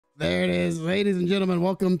There it is. Ladies and gentlemen,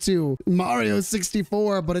 welcome to Mario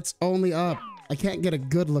 64, but it's only up. I can't get a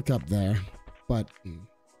good look up there, but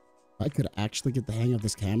I could actually get the hang of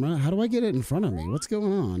this camera. How do I get it in front of me? What's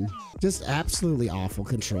going on? Just absolutely awful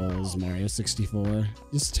controls, Mario 64.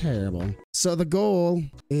 Just terrible. So the goal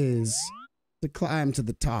is to climb to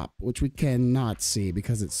the top, which we cannot see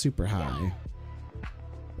because it's super high.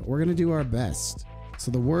 But we're gonna do our best.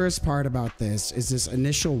 So the worst part about this is this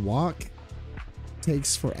initial walk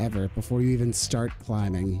takes forever before you even start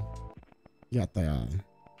climbing. You got the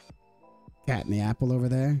cat in the apple over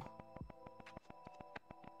there.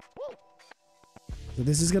 So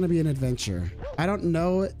this is gonna be an adventure. I don't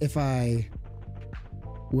know if I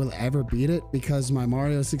will ever beat it because my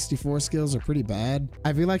Mario 64 skills are pretty bad.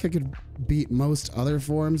 I feel like I could beat most other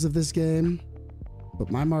forms of this game,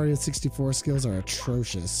 but my Mario 64 skills are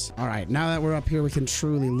atrocious. All right, now that we're up here, we can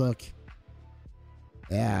truly look.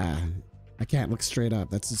 Yeah, I can't look straight up.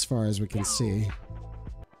 That's as far as we can see.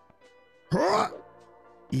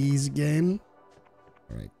 Easy game.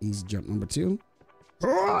 All right, easy jump number 2.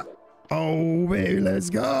 Oh, baby, let's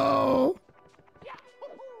go.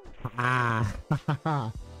 Ah.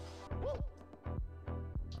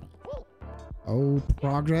 Oh,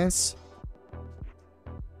 progress.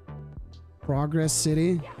 Progress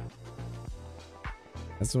City.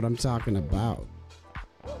 That's what I'm talking about.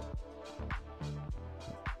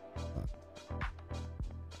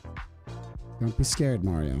 Don't be scared,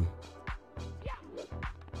 Mario.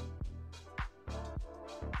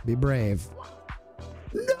 Be brave.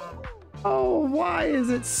 No! Oh, why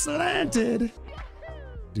is it slanted?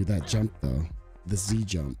 Do that jump, though. The Z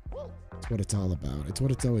jump. That's what it's all about. It's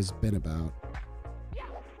what it's always been about.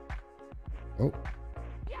 Oh.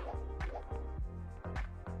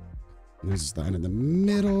 There's the line in the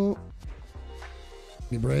middle.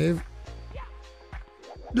 Be brave.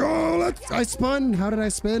 Oh, I spun. How did I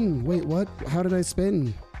spin? Wait, what? How did I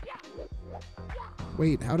spin?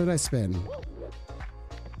 Wait, how did I spin?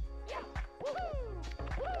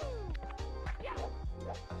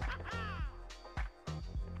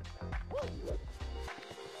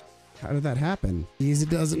 How did that happen? Easy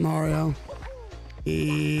does it, Mario.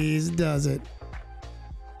 Easy does it.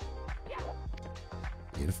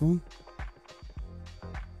 Beautiful.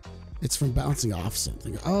 It's from bouncing off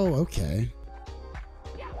something. Oh, okay.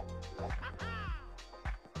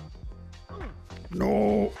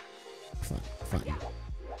 No. Fine.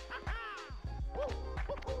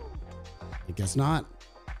 I guess not.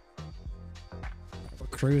 We're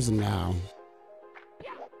cruising now.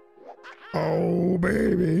 Oh,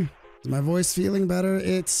 baby. Is my voice feeling better?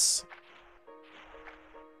 It's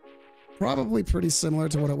probably pretty similar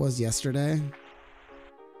to what it was yesterday.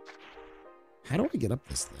 How do I get up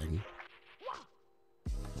this thing?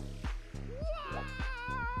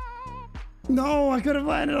 No, I could have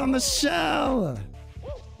landed on the shell.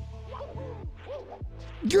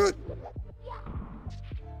 Good.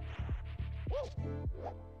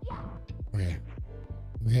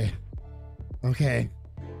 Okay.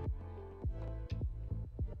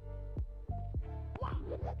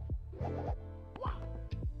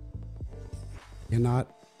 Cannot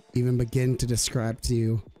even begin to describe to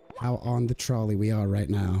you how on the trolley we are right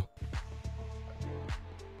now.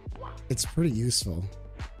 It's pretty useful.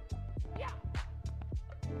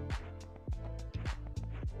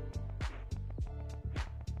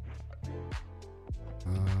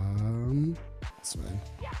 This way.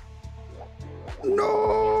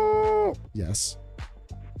 No! Yes.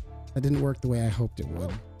 That didn't work the way I hoped it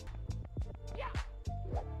would.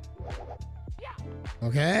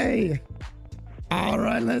 Okay. All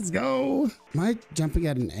right, let's go. Am I jumping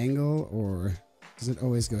at an angle or does it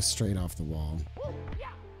always go straight off the wall?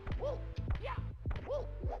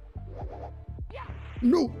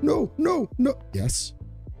 No. Yes.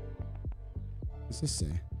 What's this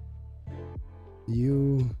say?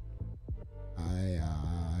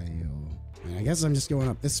 I guess I'm just going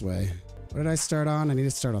up this way. What did I start on? I need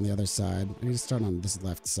to start on the other side. I need to start on this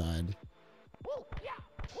left side.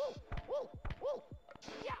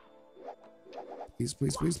 Please.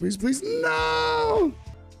 No!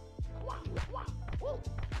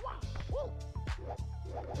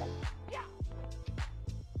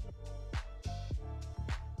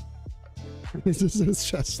 This is so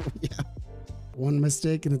stressful, yeah. One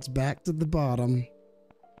mistake and it's back to the bottom.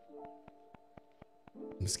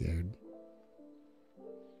 I'm scared.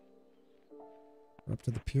 We're up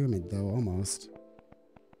to the pyramid though, almost.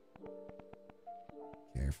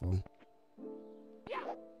 Careful.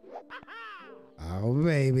 Oh,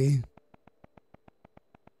 baby.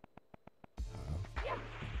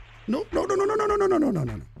 No. You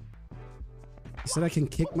said I can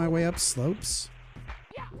kick my way up slopes?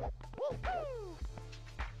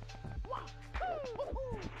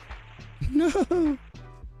 No.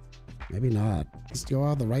 Maybe not. Just go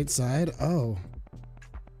out the right side. Oh.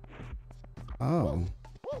 Oh.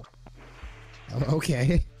 Oh,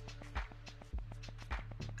 okay.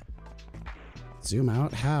 Zoom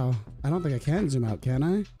out? How? I don't think I can zoom out, can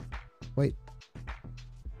I? Wait.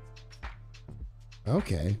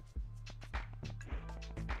 Okay.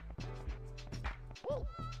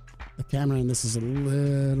 The camera in this is a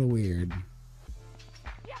little weird.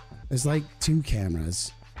 There's like two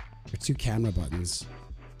cameras. Or two camera buttons.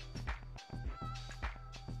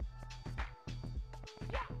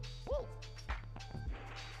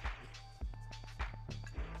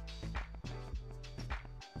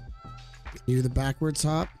 You do the backwards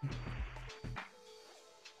hop.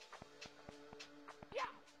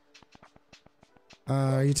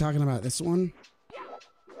 Are you talking about this one?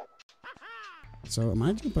 So am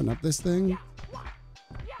I jumping up this thing?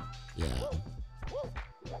 Yeah.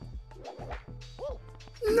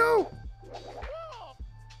 No!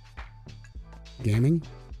 Gaming?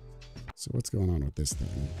 So what's going on with this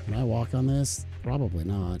thing? Can I walk on this? Probably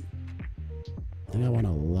not. I think I want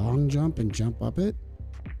a long jump and jump up it.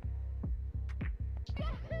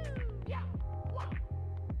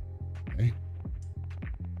 Okay.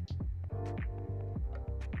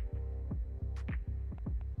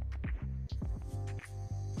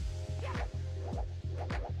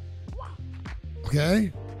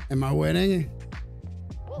 Okay. Am I winning?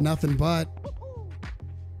 Nothing but.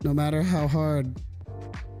 No matter how hard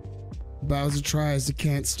Bowser tries, he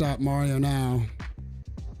can't stop Mario now.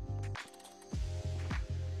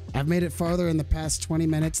 I've made it farther in the past 20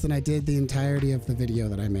 minutes than I did the entirety of the video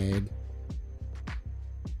that I made.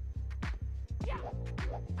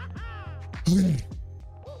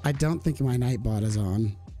 I don't think my Nightbot is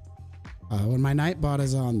on. When my Nightbot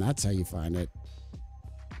is on, that's how you find it.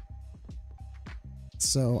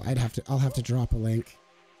 So I'll have to drop a link.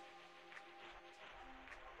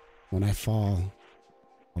 When I fall,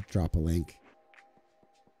 I'll drop a link.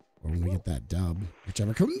 Or when we get that dub,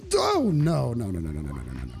 whichever comes. Oh no, no, no, no, no, no, no,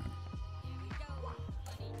 no, no, no.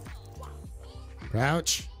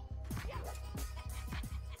 Crouch.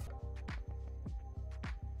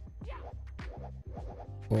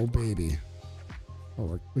 Oh baby.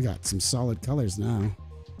 Oh, we got some solid colors now.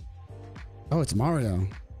 Oh, it's Mario.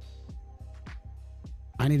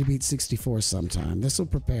 I need to beat 64 sometime. This will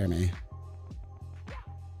prepare me.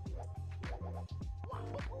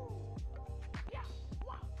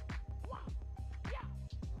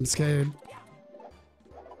 I'm scared.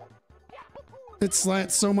 It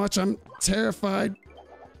slants so much, I'm terrified.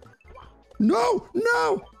 No!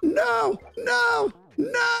 No! No! No!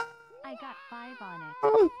 No! I got 5 on it.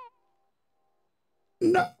 Oh.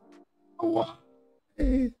 No! Why?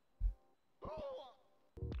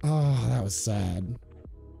 Oh, that was sad.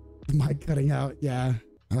 The mic cutting out, yeah.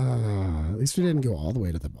 At least we didn't go all the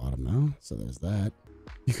way to the bottom, though. So there's that.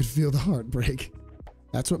 You could feel the heartbreak.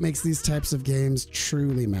 That's what makes these types of games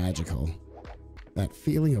truly magical. That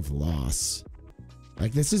feeling of loss.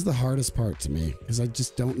 Like, this is the hardest part to me, because I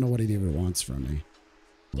just don't know what it even wants from me.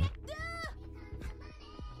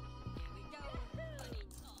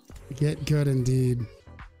 Get good indeed.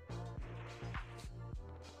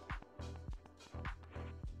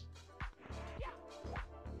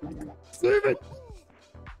 Save it!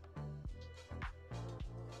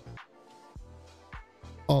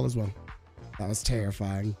 All is well. That was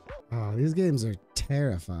terrifying. Oh, these games are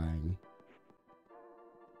terrifying.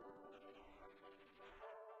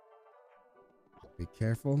 Be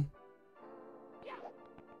careful.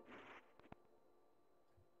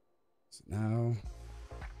 So now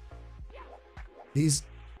these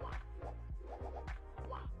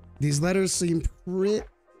letters seem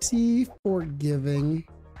pretty forgiving.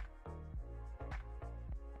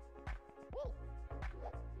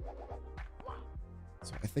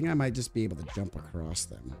 So I think I might just be able to jump across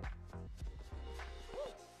them.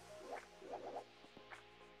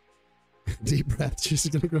 Deep breath. You're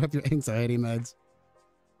just gonna grab your anxiety meds.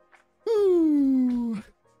 Ooh.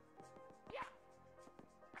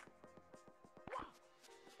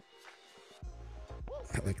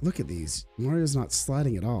 Like, look at these. Mario's not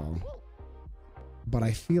sliding at all. But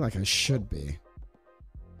I feel like I should be.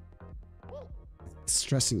 It's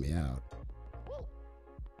stressing me out.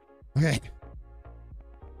 Okay.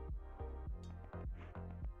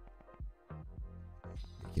 Are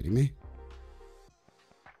you kidding me?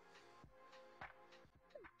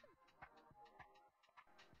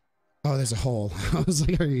 Oh, there's a hole. I was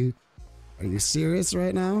like, are you serious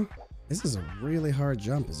right now? This is a really hard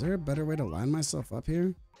jump. Is there a better way to line myself up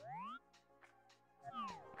here?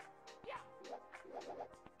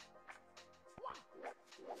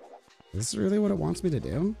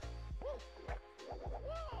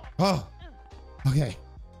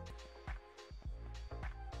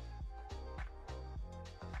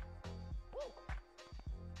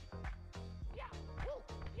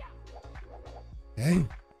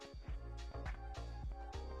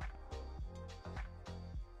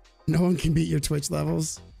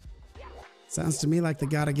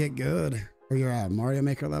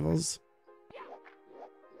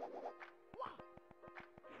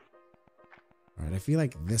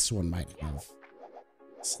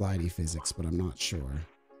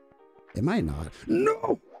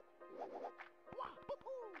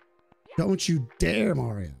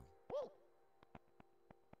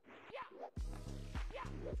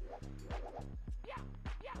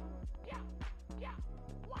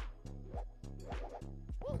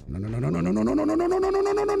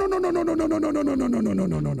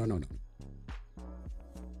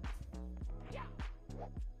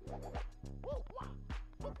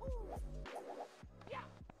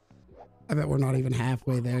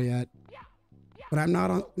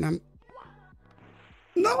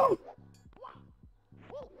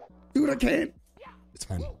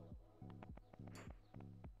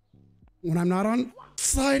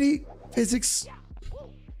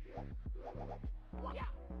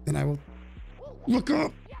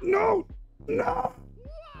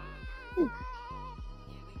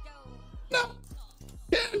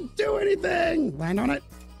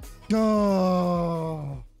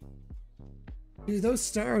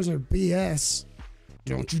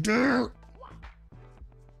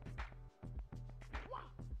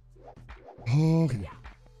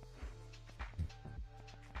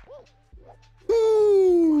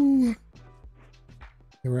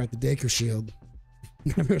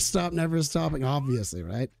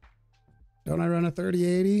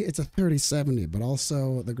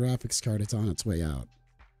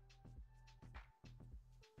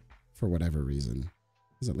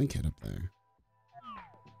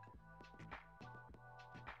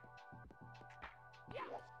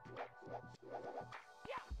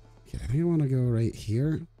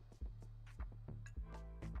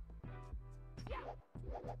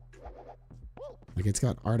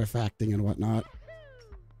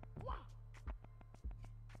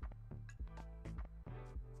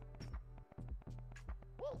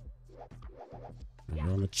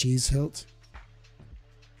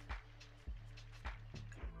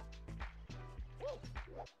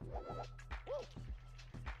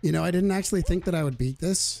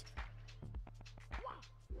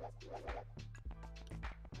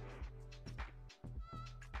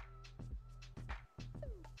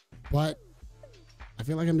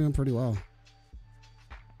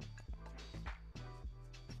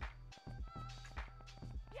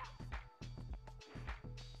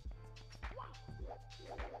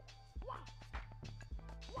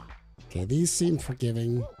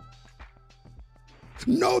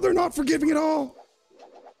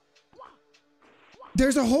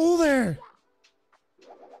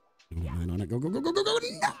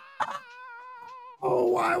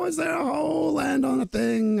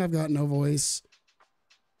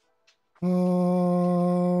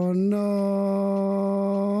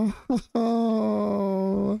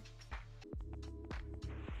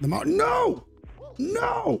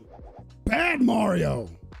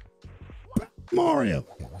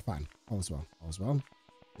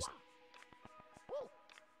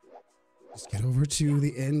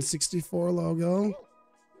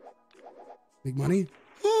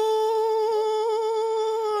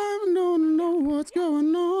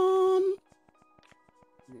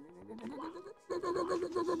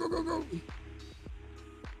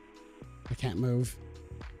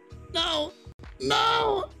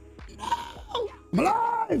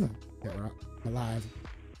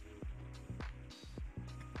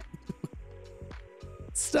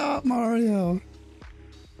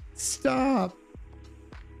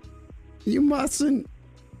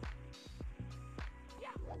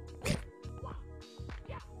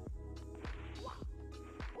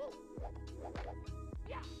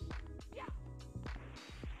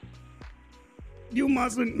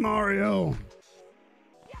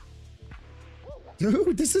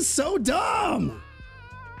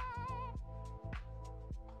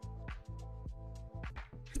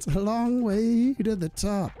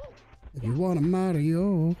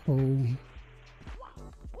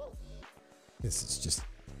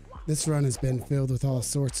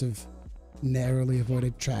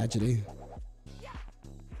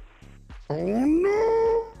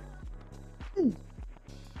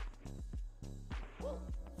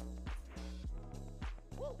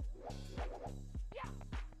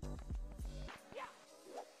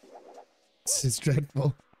 This is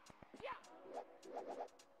dreadful.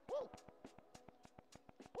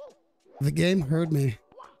 The game heard me.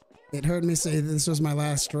 It heard me say this was my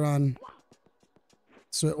last run.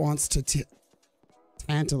 So it wants to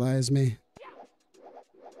tantalize me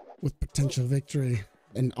with potential victory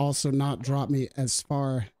and also not drop me as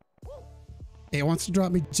far. It wants to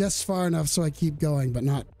drop me just far enough so I keep going, but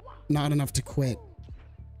not enough to quit.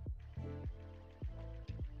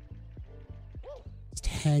 Just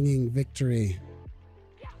hanging victory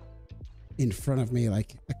in front of me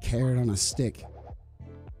like a carrot on a stick.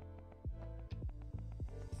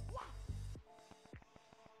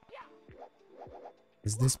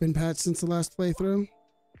 Has this been patched since the last playthrough?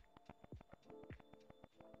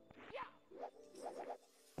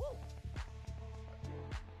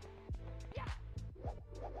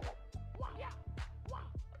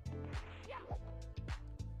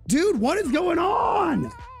 Dude, what is going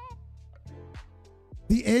on?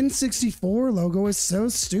 The N64 logo is so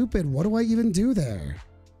stupid. What do I even do there?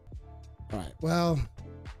 All right, well,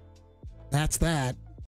 that's that.